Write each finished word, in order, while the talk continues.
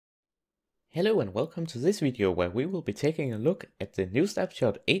Hello and welcome to this video where we will be taking a look at the new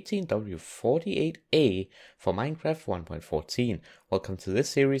Snapshot 18w48a for Minecraft 1.14. Welcome to this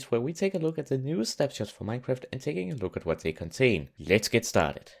series where we take a look at the newest snapshots for Minecraft and taking a look at what they contain. Let's get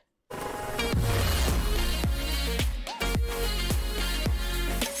started.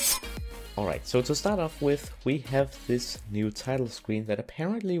 Alright, so to start off with, we have this new title screen that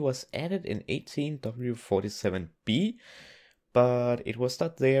apparently was added in 18w47b. But it was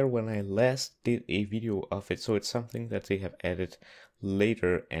not there when I last did a video of it, so it's something that they have added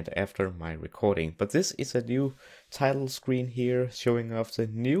later and after my recording. But this is a new title screen here showing off the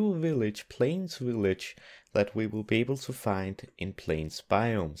new village, Plains Village, that we will be able to find in Plains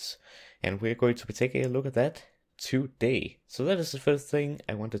biomes. And we're going to be taking a look at that today. So that is the first thing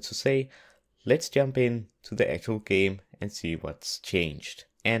I wanted to say. Let's jump in to the actual game and see what's changed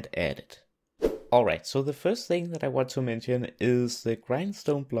and added. Alright, so the first thing that I want to mention is the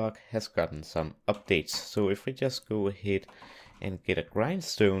grindstone block has gotten some updates. So if we just go ahead and get a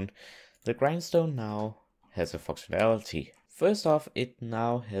grindstone, the grindstone now has a functionality. First off, it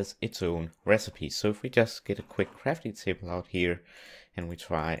now has its own recipe. So if we just get a quick crafting table out here and we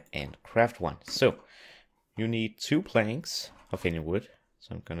try and craft one. So you need 2 planks of any wood.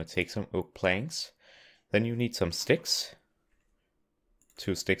 So I'm going to take some oak planks. Then you need some sticks.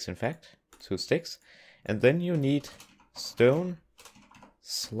 2 sticks in fact. 2 sticks, and then you need stone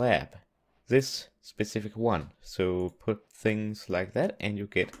slab, this specific one. So put things like that and you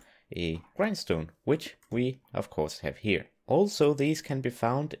get a grindstone, which we of course have here. Also, these can be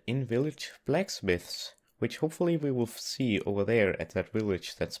found in village blacksmiths, which hopefully we will see over there at that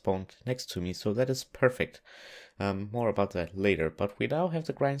village that spawned next to me, so that is perfect. More about that later, but we now have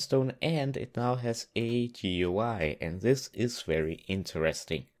the grindstone and it now has a GUI, and this is very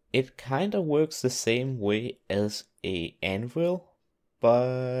interesting. It kind of works the same way as a anvil,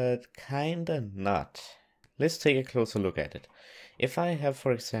 but kinda not. Let's take a closer look at it. If I have,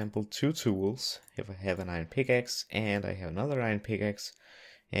 for example, 2 tools, if I have an iron pickaxe and I have another iron pickaxe,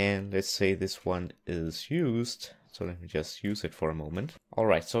 and let's say this one is used, so let me just use it for a moment.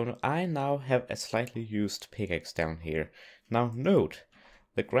 Alright, so I now have a slightly used pickaxe down here. Now note,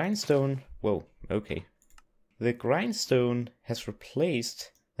 the grindstone, the grindstone has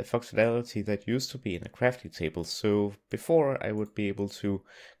replaced the functionality that used to be in a crafting table. So before I would be able to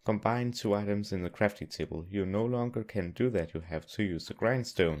combine 2 items in the crafting table. You no longer can do that, you have to use the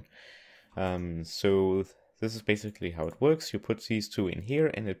grindstone. So this is basically how it works. You put these 2 in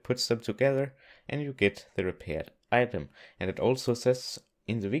here and it puts them together and you get the repaired item. And it also says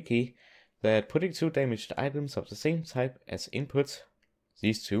in the wiki that putting 2 damaged items of the same type as input,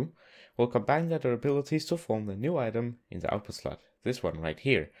 these 2, will combine their durabilities to form the new item in the output slot. This one right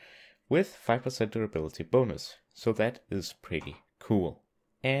here, with 5% durability bonus. So that is pretty cool.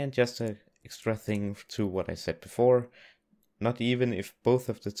 And just an extra thing to what I said before, not even if both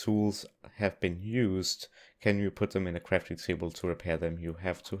of the tools have been used can you put them in a crafting table to repair them. You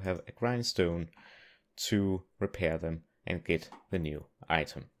have to have a grindstone to repair them and get the new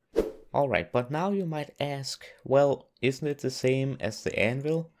item. Alright, but now you might ask, well, isn't it the same as the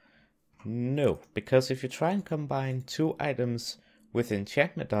anvil? No, because if you try and combine 2 items with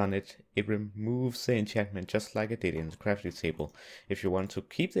enchantment on it, it removes the enchantment just like it did in the crafting table. If you want to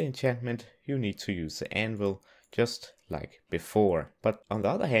keep the enchantment, you need to use the anvil just like before. But on the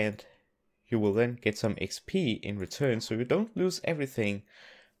other hand, you will then get some XP in return, so you don't lose everything,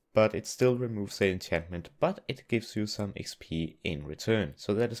 but it still removes the enchantment, but it gives you some XP in return.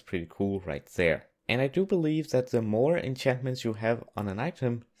 So that is pretty cool right there. And I do believe that the more enchantments you have on an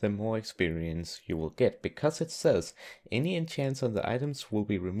item, the more experience you will get, because it says any enchants on the items will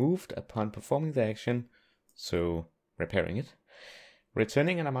be removed upon performing the action, so repairing it,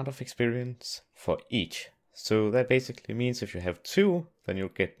 returning an amount of experience for each. So that basically means if you have 2, then you'll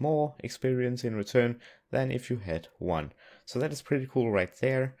get more experience in return than if you had 1. So that is pretty cool right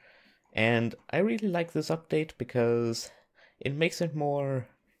there. And I really like this update because it makes it more...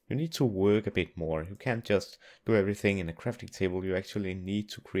 You need to work a bit more. You can't just do everything in a crafting table. You actually need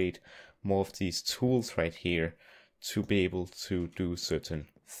to create more of these tools right here to be able to do certain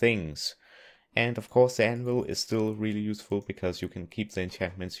things. And of course the anvil is still really useful because you can keep the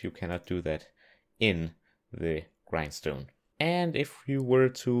enchantments. You cannot do that in the grindstone. And if you were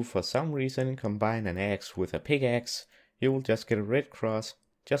to, for some reason, combine an axe with a pickaxe, you will just get a red cross,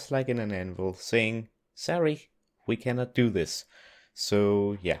 just like in an anvil, saying, sorry, we cannot do this.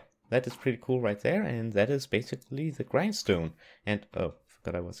 So yeah, that is pretty cool right there, and that is basically the grindstone. And oh,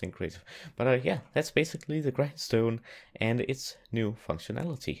 forgot I was in creative. But yeah, that's basically the grindstone and its new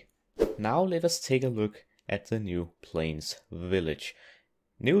functionality. Now let us take a look at the new Plains Village.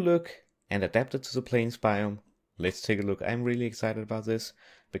 New look and adapted to the plains biome. Let's take a look. I'm really excited about this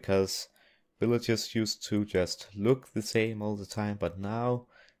because villagers used to just look the same all the time, but now,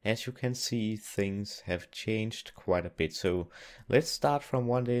 as you can see, things have changed quite a bit. So let's start from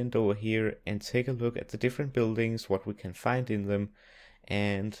one end over here and take a look at the different buildings, what we can find in them,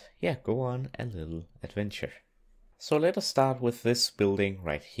 and yeah, go on a little adventure. So let us start with this building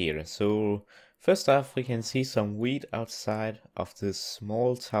right here. So first off, we can see some wheat outside of this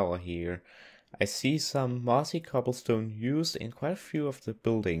small tower here. I see some mossy cobblestone used in quite a few of the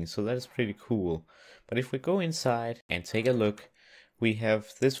buildings, so that is pretty cool. But if we go inside and take a look, we have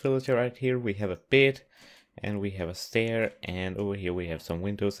this villager right here, we have a bed, and we have a stair, and over here we have some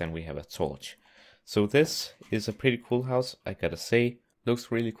windows and we have a torch. So this is a pretty cool house, I gotta say.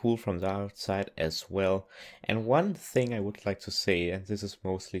 Looks really cool from the outside as well. And one thing I would like to say, and this is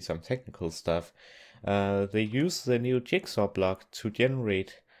mostly some technical stuff, they use the new jigsaw block to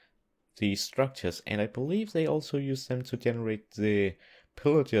generate the structures, and I believe they also use them to generate the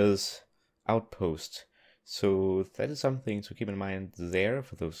pillagers outpost. So that is something to keep in mind there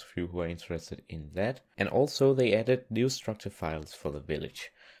for those of you who are interested in that. And also they added new structure files for the village.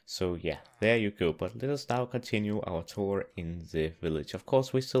 So yeah, there you go. But let us now continue our tour in the village. Of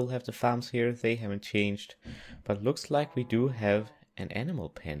course, we still have the farms here. They haven't changed, but looks like we do have an animal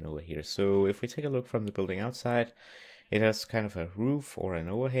pen over here. So if we take a look from the building outside, it has kind of a roof or an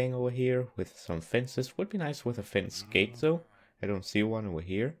overhang over here with some fences. Would be nice with a fence gate though. I don't see one over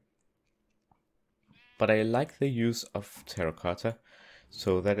here. But I like the use of terracotta.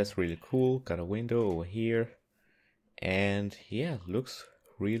 So that is really cool. Got a window over here. And yeah, looks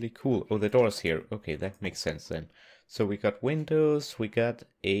really cool. Oh, the door's here. Okay, that makes sense then. So we got windows, we got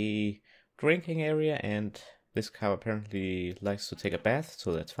a drinking area, and this cow apparently likes to take a bath,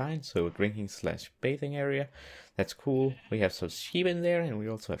 so that's fine. So drinking slash bathing area, that's cool. We have some sheep in there, and we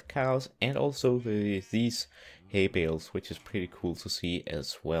also have cows, and also these hay bales, which is pretty cool to see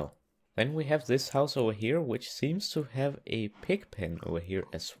as well. Then we have this house over here, which seems to have a pig pen over here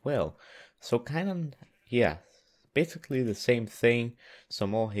as well. So kind of, yeah, basically the same thing. Some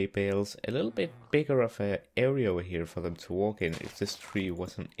more hay bales, a little bit bigger of an area over here for them to walk in if this tree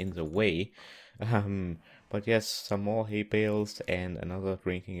wasn't in the way. But yes, some more hay bales and another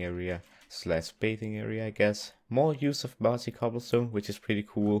drinking area slash bathing area, I guess. More use of mossy cobblestone, which is pretty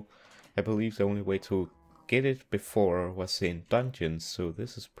cool. I believe the only way to get it before was in dungeons, so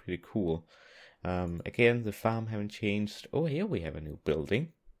this is pretty cool. Again, the farm haven't changed. Oh, here we have a new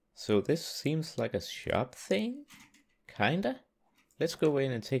building. So this seems like a shop thing, kinda. Let's go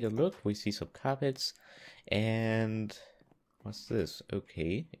in and take a look. We see some carpets, and what's this?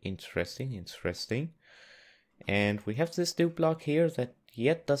 Okay, interesting. And we have this new block here that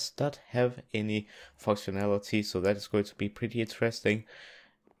yet does not have any functionality, so that is going to be pretty interesting.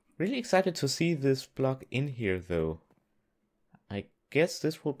 Really excited to see this block in here though. I guess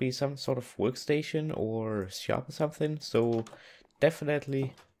this will be some sort of workstation or shop or something, so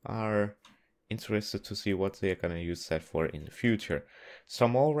definitely are interested to see what they're gonna use that for in the future.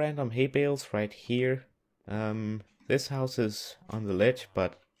 Some more random hay bales right here. This house is on the ledge,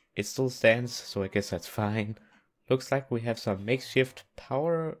 but it still stands, so I guess that's fine. Looks like we have some makeshift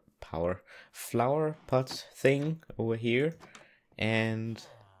flower pot thing over here, and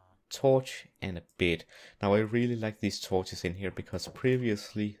torch and a bed. Now I really like these torches in here because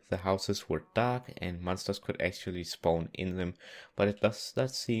previously the houses were dark and monsters could actually spawn in them, but it does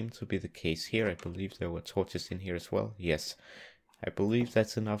not seem to be the case here. I believe there were torches in here as well. Yes, I believe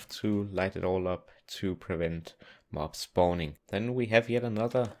that's enough to light it all up to prevent mob spawning. Then we have yet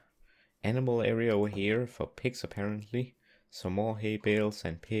another animal area over here for pigs apparently. Some more hay bales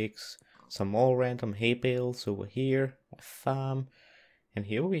and pigs. Some more random hay bales over here. A farm. And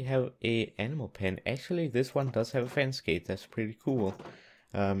here we have a animal pen. Actually, this one does have a fence gate. That's pretty cool.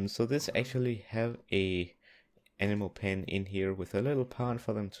 So this actually have a animal pen in here with a little pond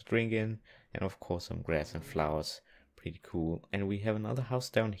for them to drink in. And of course some grass and flowers. Pretty cool. And we have another house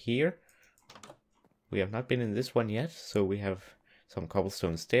down here. We have not been in this one yet. So we have some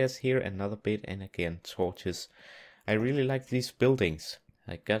cobblestone stairs here. Another bit, and again torches. I really like these buildings,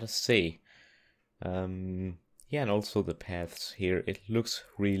 I gotta say. Yeah, and also the paths here, it looks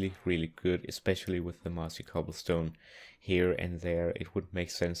really good, especially with the mossy cobblestone here and there. It would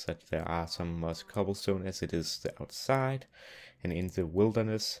make sense that there are some mossy cobblestone as it is the outside and in the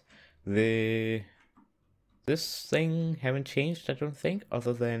wilderness. This thing haven't changed, I don't think,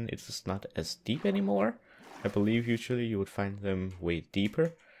 other than it's just not as deep anymore. I believe usually you would find them way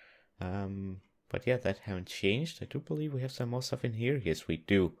deeper. But yeah, that haven't changed. I do believe we have some more stuff in here. Yes, we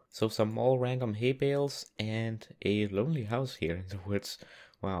do. So some more random hay bales and a lonely house here in the woods.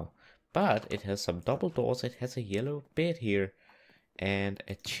 Wow. but it has some double doors. It has a yellow bed here and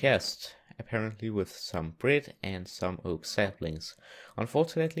a chest, apparently with some bread and some oak saplings.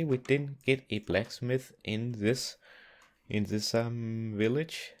 Unfortunately, we didn't get a blacksmith in this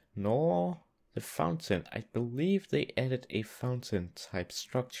village, nor the fountain. I believe they added a fountain type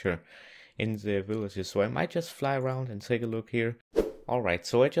structure in the villages, so I might just fly around and take a look here. Alright,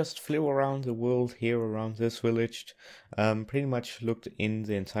 so I just flew around the world here around this village, pretty much looked in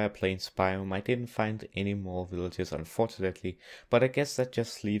the entire plains biome. I didn't find any more villages, unfortunately, but I guess that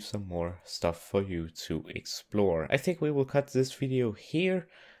just leaves some more stuff for you to explore. I think we will cut this video here.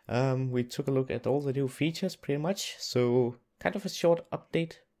 We took a look at all the new features pretty much, so kind of a short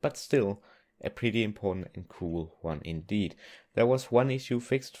update, but still a pretty important and cool one indeed. There was one issue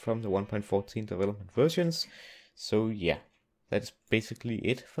fixed from the 1.14 development versions, so yeah. That's basically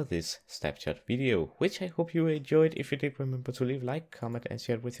it for this Snapshot video, which I hope you enjoyed. If you did, remember to leave a like, comment and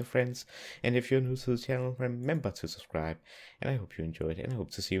share it with your friends. And if you're new to the channel, remember to subscribe. And I hope you enjoyed, and I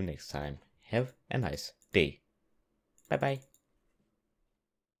hope to see you next time. Have a nice day. Bye bye.